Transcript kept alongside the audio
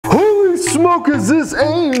smokers, this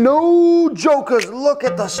ain't no jokers. Look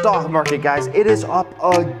at the stock market, guys. It is up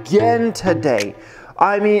again today.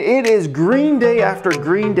 I mean, it is green day after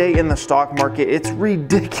green day in the stock market. It's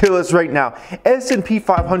ridiculous right now. S&P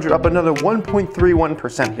 500 up another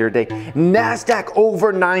 1.31% here today. NASDAQ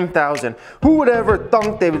over 9,000. Who would ever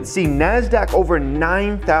thunk they would see NASDAQ over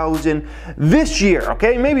 9,000 this year,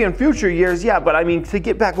 okay? Maybe in future years, yeah, but I mean, to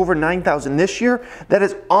get back over 9,000 this year, that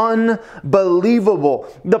is unbelievable.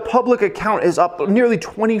 The public account is up nearly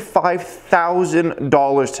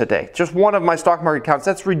 $25,000 today. Just one of my stock market accounts.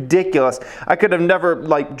 That's ridiculous. I could have never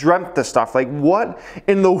dreamt this stuff. Like, what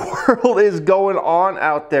in the world is going on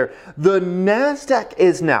out there? The NASDAQ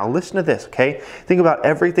is now, listen to this, okay? Think about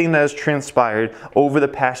everything that has transpired over the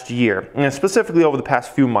past year, and specifically over the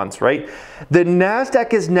past few months, right? The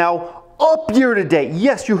NASDAQ is now up year to date.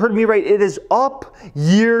 Yes, you heard me right. It is up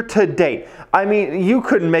year to date. I mean, you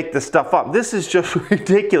couldn't make this stuff up. This is just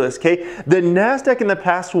ridiculous, okay? The NASDAQ in the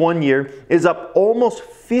past 1 year is up almost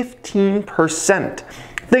 15%.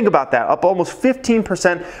 Think about that, up almost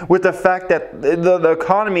 15% with the fact that the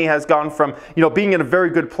economy has gone from, being in a very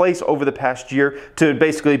good place over the past year to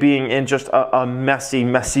basically being in just a messy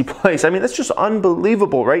place. I mean, that's just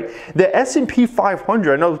unbelievable, right? The S&P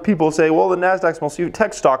 500, I know people say, well, the NASDAQ's mostly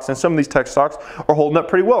tech stocks, and some of these tech stocks are holding up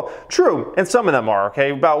pretty well. True, and some of them are,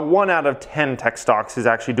 okay? About 1 out of 10 tech stocks is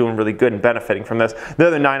actually doing really good and benefiting from this. The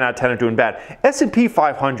other 9 out of 10 are doing bad. S&P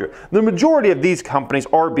 500, the majority of these companies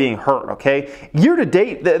are being hurt, okay? Year to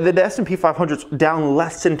date, the S&P 500 is down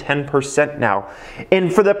less than 10% now.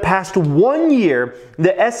 And for the past 1 year,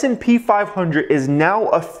 the S&P 500 is now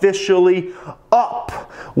officially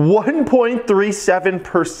up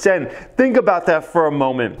 1.37%. Think about that for a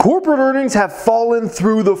moment. Corporate earnings have fallen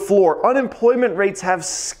through the floor. Unemployment rates have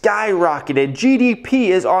skyrocketed. GDP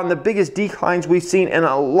is on the biggest declines we've seen in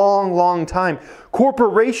a long time.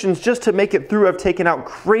 Corporations, just to make it through, have taken out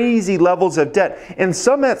crazy levels of debt, and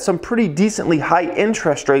some at some pretty decently high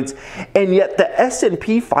interest rates, and yet the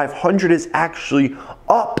S&P 500 is actually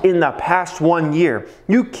up in the past 1 year.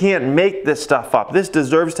 You can't make this stuff up. This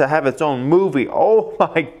deserves to have its own movie. Oh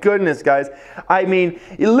my goodness, guys. I mean,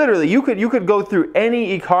 literally, you could go through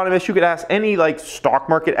any economist, you could ask any stock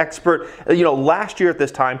market expert, last year at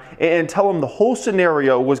this time, and tell them the whole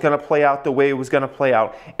scenario was going to play out the way it was going to play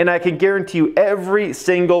out. And I can guarantee you every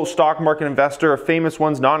single stock market investor, famous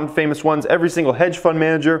ones, non-famous ones, every single hedge fund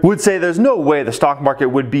manager would say there's no way the stock market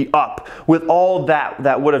would be up with all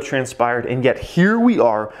that would have transpired. And yet here we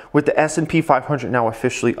are with the S&P 500 now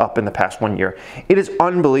officially up in the past 1 year. It is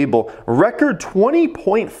unbelievable. Record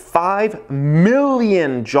 20.5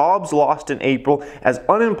 million jobs lost in April as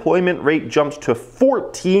unemployment rate jumps to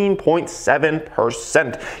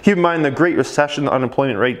 14.7%. Keep in mind the Great Recession, the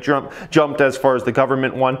unemployment rate jumped as far as the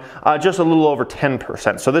government one, just a little over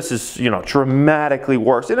 10%. So this is, dramatically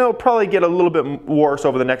worse. And it'll probably get a little bit worse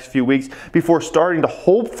over the next few weeks before starting to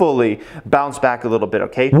hopefully bounce back a little bit,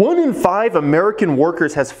 okay? 1 in 5 American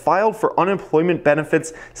workers has filed for unemployment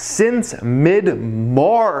benefits since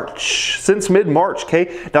mid-March.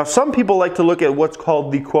 Okay? Now, some people like to look at what's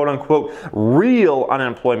called the quote-unquote real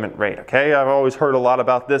unemployment rate, okay? I've always heard a lot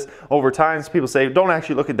about this over time. Some people say, don't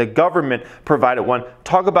actually look at the government-provided one.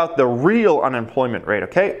 Talk about the real unemployment rate,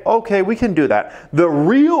 okay? Okay, we can do that. The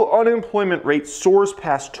real unemployment rate soars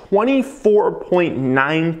past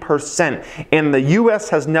 24.9%, and the U.S.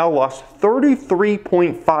 has now lost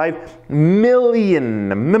 33.5 million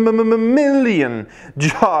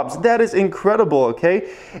jobs. That is incredible,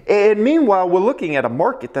 okay? And meanwhile, we're looking at a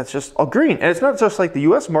market that's just green. And it's not just like the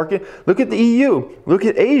US market. Look at the EU. Look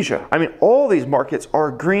at Asia. I mean, all these markets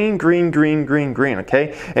are green,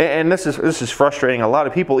 okay? And this is frustrating a lot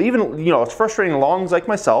of people. Even, it's frustrating longs like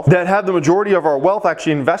myself that have the majority of our wealth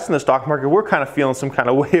actually invest in the stock market. We're kind of feeling some kind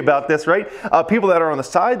of way about this, right? People that are on the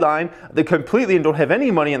sideline, they completely don't have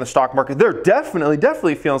any money in the stock market, they're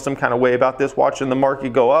definitely feeling some kind of way about this, watching the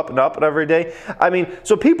market go up and up every day. I mean,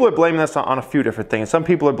 so people are blaming this on a few different things. Some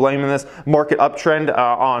people are blaming this market uptrend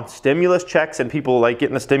on stimulus checks, and people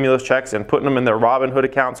getting the stimulus checks and putting them in their Robinhood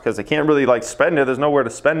accounts because they can't really spend it. There's nowhere to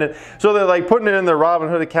spend it. So they're putting it in their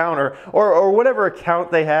Robinhood account or whatever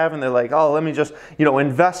account they have, and they're like, oh, let me just,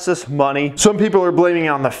 invest this money. Some people are blaming it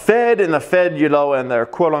on the Fed, and the Fed, and their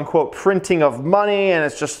quote-unquote printing of money, and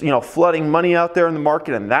it's just, flooding money out there in the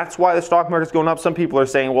market, and that's why the stock market's going up. Some people are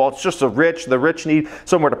saying, well, it's just the rich rich need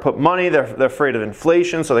somewhere to put money. They're afraid of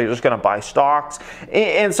inflation, so they're just going to buy stocks.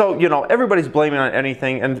 And so, you know, everybody's blaming on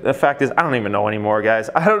anything. And the fact is, I don't even know anymore, guys.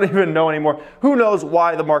 I don't even know anymore. Who knows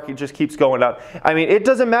why the market just keeps going up? I mean, it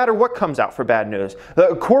doesn't matter what comes out for bad news.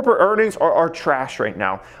 The corporate earnings are trash right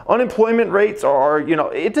now. Unemployment rates are, you know,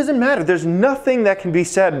 it doesn't matter. There's nothing that can be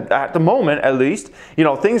said at the moment, at least. You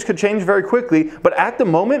know, things could change very quickly, but at the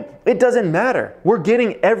moment, it doesn't matter. We're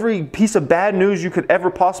getting every piece of bad news you could ever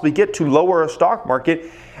possibly get to lower a stock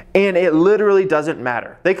market, and it literally doesn't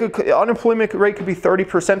matter. Unemployment rate could be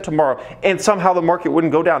 30% tomorrow, and somehow the market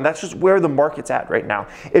wouldn't go down. That's just where the market's at right now.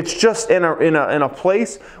 It's just in a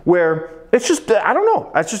place where it's just, I don't know,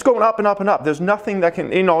 it's just going up and up and up. There's nothing that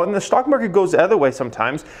can, you know, and the stock market goes the other way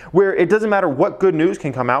sometimes, where it doesn't matter what good news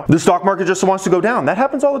can come out. The stock market just wants to go down. That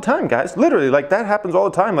happens all the time, guys. Literally, like, that happens all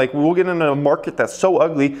the time. Like, we'll get into a market that's so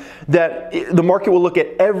ugly that the market will look at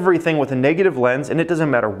everything with a negative lens, and it doesn't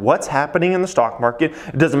matter what's happening in the stock market.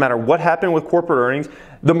 It doesn't matter what happened with corporate earnings.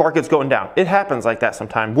 The market's going down. It happens like that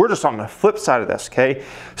sometimes. We're just on the flip side of this, okay?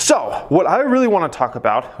 So, what I really want to talk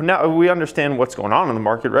about, now we understand what's going on in the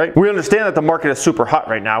market, right? We understand that the market is super hot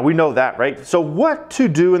right now. We know that, right? So what to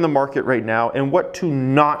do in the market right now and what to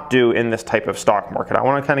not do in this type of stock market. I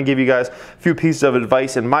want to kind of give you guys a few pieces of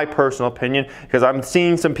advice in my personal opinion, because I'm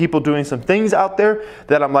seeing some people doing some things out there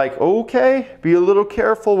that I'm like, okay, be a little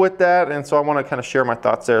careful with that. And so I want to kind of share my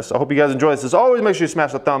thoughts there. So I hope you guys enjoy this. As always, make sure you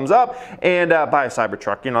smash the thumbs up and buy a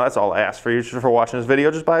Cybertruck. You know, that's all I ask for you for watching this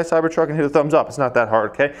video. Just buy a Cybertruck and hit the thumbs up. It's not that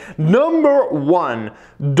hard, okay? Number one,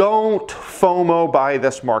 don't FOMO buy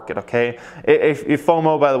this market, okay? If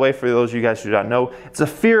FOMO, by the way, for those of you guys who don't know, it's a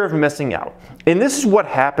fear of missing out. And this is what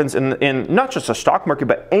happens in not just the stock market,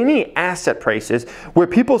 but any asset prices where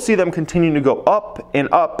people see them continuing to go up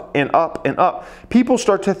and up and up and up. People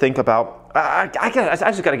start to think about, I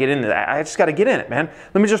just got to get into that. I just got to get in it, man.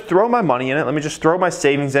 Let me just throw my money in it. Let me just throw my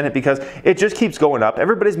savings in it because it just keeps going up.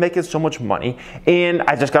 Everybody's making so much money, and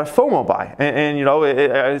I just got to FOMO buy. And you know,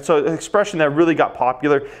 it's an expression that really got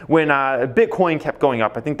popular when Bitcoin kept going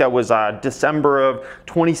up. I think that was December of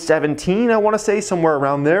 2017, I want to say, somewhere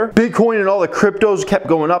around there. Bitcoin and all the cryptos kept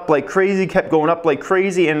going up like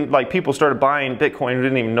crazy, and like people started buying Bitcoin who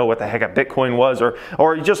didn't even know what the heck a Bitcoin was,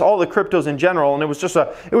 or just all the cryptos in general. And it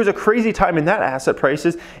was a crazy time in that asset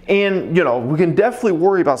prices, and you know, we can definitely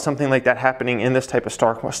worry about something like that happening in this type of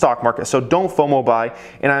stock market. So don't FOMO buy.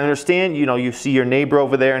 And I understand, you know, you see your neighbor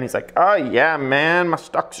over there and he's like, oh yeah, man, my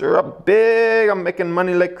stocks are up big, I'm making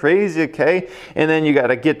money like crazy, okay? And then you got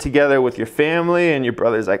to get together with your family and your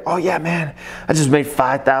brother's like, oh yeah, man, I just made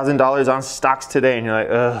 $5,000 on stocks today, and you're like,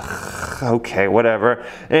 ugh, okay, whatever.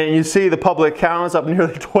 And you see the public account's up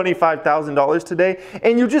nearly $25,000 today,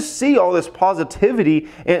 and you just see all this positivity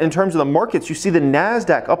in terms of the markets. You see the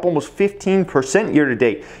NASDAQ up almost 15% year to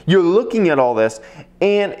date. You're looking at all this,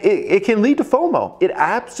 and it can lead to FOMO. It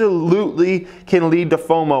absolutely can lead to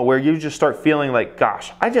FOMO, where you just start feeling like,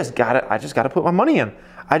 gosh, I just gotta put my money in.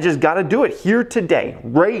 I just got to do it here today,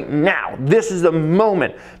 right now. This is the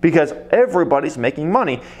moment, because everybody's making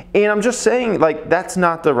money. And I'm just saying, like, that's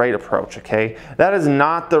not the right approach, okay? That is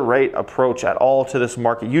not the right approach at all to this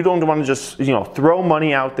market. You don't want to just, you know, throw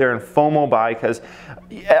money out there and FOMO buy, because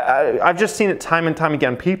I've just seen it time and time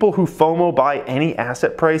again. People who FOMO buy any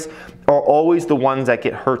asset price are always the ones that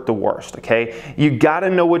get hurt the worst, okay? You got to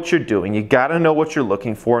know what you're doing. You got to know what you're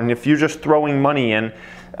looking for. And if you're just throwing money in,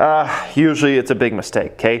 usually it's a big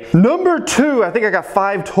mistake, okay? Number two, I think I got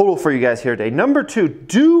 5 total for you guys here today. Number 2,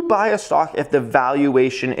 do buy a stock if the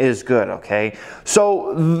valuation is good, okay?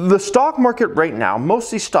 So the stock market right now, most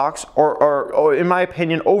of these stocks are, in my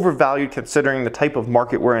opinion, overvalued considering the type of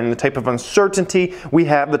market we're in, the type of uncertainty we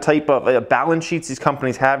have, the type of balance sheets these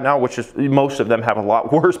companies have now, which is, most of them have a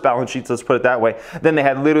lot worse balance sheets, let's put it that way, than they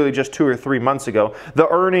had literally just 2 or 3 months ago. The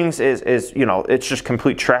earnings is, you know, it's just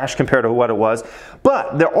complete trash compared to what it was.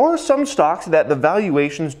 But there are some stocks that the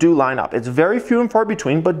valuations do line up. It's very few and far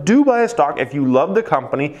between, but do buy a stock if you love the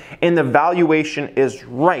company and the valuation is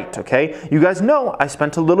right, okay? You guys know I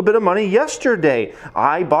spent a little bit of money yesterday.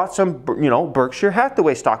 I bought some, you know, Berkshire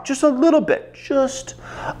Hathaway stock, just a little bit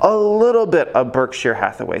of Berkshire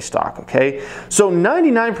Hathaway stock, okay? So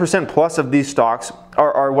 99% plus of these stocks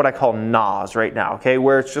are what I call NOS right now, okay?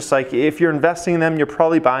 Where it's just like, if you're investing in them, you're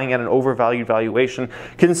probably buying at an overvalued valuation,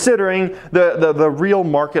 considering the real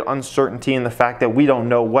market uncertainty and the fact that we don't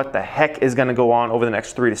know what the heck is going to go on over the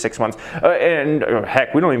next 3 to 6 months. And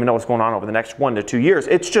heck, we don't even know what's going on over the next 1 to 2 years.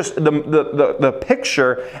 It's just the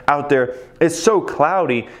picture out there is so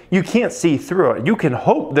cloudy, you can't see through it. You can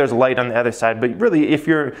hope there's light on the other side, but really, if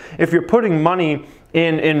you're putting money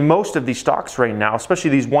in most of these stocks right now, especially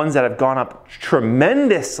these ones that have gone up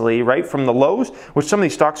tremendously, right, from the lows, which some of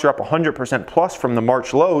these stocks are up 100% plus from the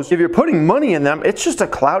March lows. If you're putting money in them, it's just a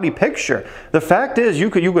cloudy picture. The fact is, you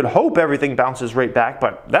could hope everything bounces right back,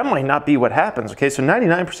 but that might not be what happens, okay? So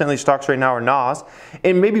 99% of these stocks right now are NOS,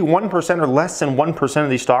 and maybe 1% or less than 1% of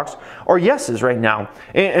these stocks are yeses right now.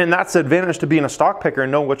 And that's the advantage to being a stock picker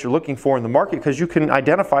and know what you're looking for in the market, because you can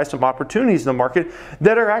identify some opportunities in the market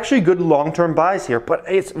that are actually good long-term buys here. But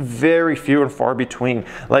it's very few and far between.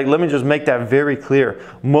 Like, let me just make that very clear.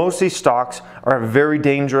 Most of these stocks are at very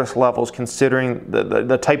dangerous levels considering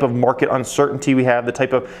the type of market uncertainty we have, the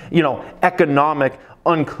type of, economic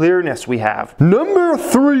unclearness we have. Number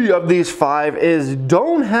 3 of these 5 is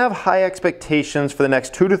don't have high expectations for the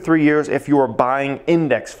next 2 to 3 years if you are buying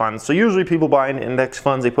index funds. So usually people buy in index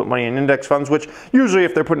funds, they put money in index funds, which usually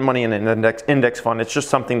if they're putting money in an index fund, it's just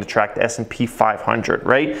something to track the S&P 500,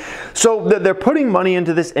 right? So they're putting money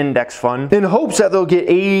into this index fund in hopes that they'll get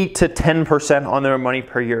 8 to 10% on their money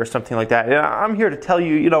per year or something like that. And I'm here to tell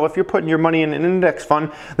you, if you're putting your money in an index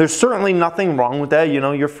fund, there's certainly nothing wrong with that.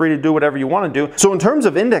 You're free to do whatever you want to do. So in terms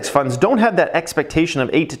of index funds, don't have that expectation of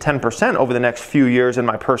 8 to 10% over the next few years, in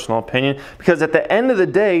my personal opinion, because at the end of the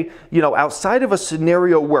day, outside of a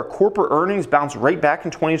scenario where corporate earnings bounce right back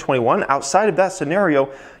in 2021, outside of that scenario,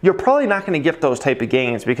 you're probably not going to get those type of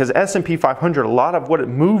gains, because S&P 500, a lot of what it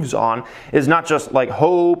moves on is not just like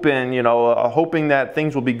hope and, hoping that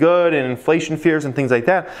things will be good and inflation fears and things like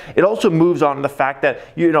that. It also moves on to the fact that,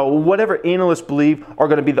 whatever analysts believe are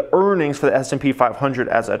going to be the earnings for the S&P 500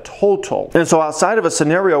 as a total. And so outside of a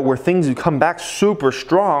scenario where things come back super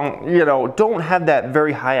strong, don't have that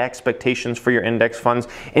very high expectations for your index funds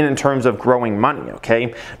in terms of growing money,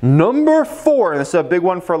 okay? Number 4, and this is a big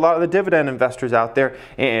one for a lot of the dividend investors out there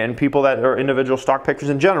and people that are individual stock pickers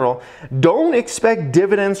in general, don't expect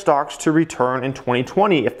dividend stocks to return in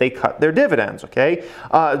 2020 if they cut their dividends, okay?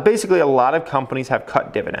 Basically, a lot of companies have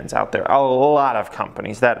cut dividends out there. A lot of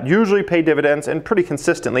companies that usually pay dividends and pretty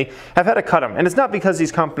consistently have had to cut them. And it's not because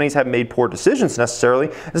these companies have made poor decisions necessarily.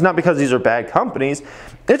 It's not because these are bad companies.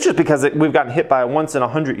 It's just because we've gotten hit by a once in a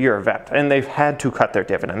 100-year event and they've had to cut their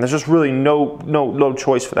dividend. There's just really no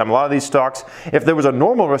choice for them. A lot of these stocks, if there was a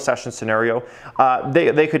normal recession scenario,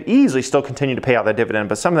 they could easily still continue to pay out their dividend,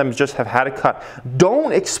 but some of them just have had to cut.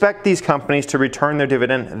 Don't expect these companies to return their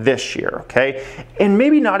dividend this year, okay? And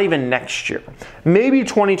maybe not even next year. Maybe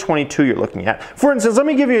 2022 you're looking at. For instance, let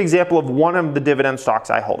me give you an example of one of the dividend stocks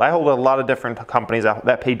I hold. I hold a lot of different companies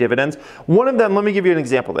that pay dividends. One of them, let me give you an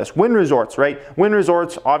example of this. Wynn Resorts, right? Wynn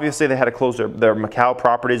Resorts, obviously they had to close their Macau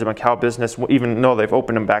properties, the Macau business, even though they've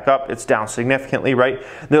opened them back up, it's down significantly, right?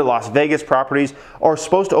 Their Las Vegas properties are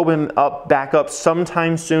supposed to open back up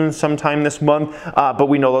sometime soon, sometime this month, but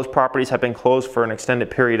we know those properties have been closed for an extended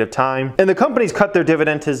period of time. And the companies cut their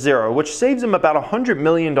dividend to 0, which saves them about $100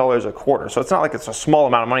 million a quarter. So it's not like it's a small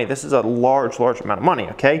amount of money. This is a large amount of money,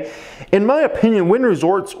 okay? In my opinion, Wynn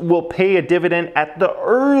Resorts will pay a dividend at the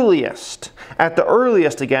earliest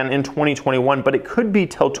again in 2021, but it could be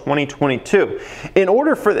till 2022.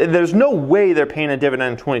 There's no way they're paying a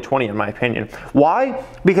dividend in 2020, in my opinion. Why?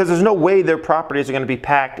 Because there's no way their properties are going to be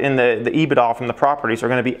packed in the EBITDA from the properties are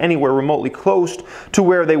going to be anywhere remotely close to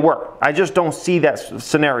where they were. I just don't see that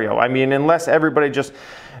scenario. I mean, unless everybody just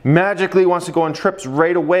magically wants to go on trips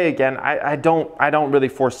right away again, I don't really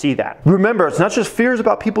foresee that. Remember, it's not just fears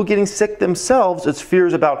about people getting sick themselves, it's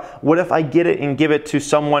fears about what if I get it and give it to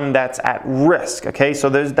someone that's at risk, okay? So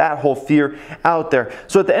there's that whole fear out there.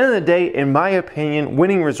 So at the end of the day, in my opinion,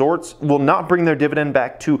 Wynn Resorts will not bring their dividend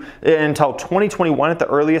back until 2021 at the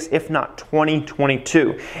earliest, if not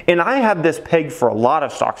 2022. And I have this pegged for a lot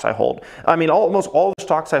of stocks I hold. I mean, almost all the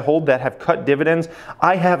stocks I hold that have cut dividends,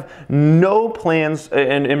 I have no plans,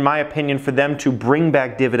 in my opinion, for them to bring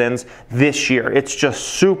back dividends this year. It's just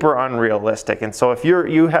super unrealistic. And so if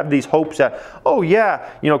you have these hopes that, oh yeah,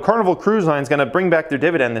 Carnival Cruise Line is going to bring back their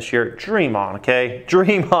dividend this year, dream on, okay?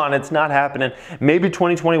 Dream on. It's not happening. Maybe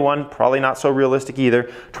 2021, probably not so realistic either.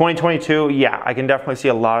 2022, yeah, I can definitely see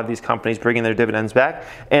a lot of these companies bringing their dividends back,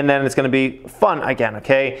 and then it's going to be fun again,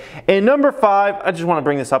 okay? And number 5, I just want to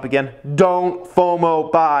bring this up again. Don't FOMO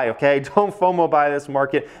buy, okay? Don't FOMO buy this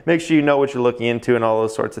market. Make sure you know what you're looking into and all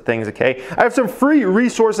those sorts of things, okay? I have some free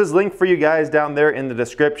resources linked for you guys down there in the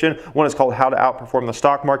description. One is called How to Outperform the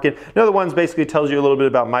Stock Market. Another one basically tells you a little bit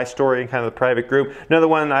about my story and kind of the private group. Another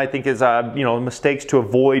one I think is mistakes to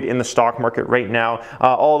avoid in the stock market right now.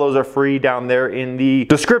 All those are free down there in the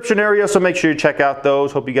description area, so make sure you check out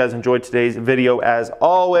those. Hope you guys enjoyed today's video. As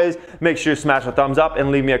always, make sure you smash a thumbs up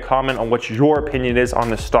and leave me a comment on what your opinion is on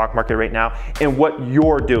the stock market right now and what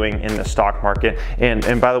you're doing in the stock market.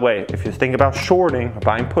 And by the way, if you're thinking about shorting or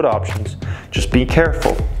buying put options, just be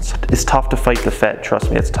careful. It's tough to fight the Fed.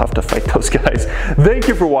 Trust me, it's tough to fight those guys. Thank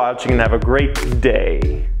you for watching and have a great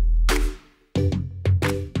day.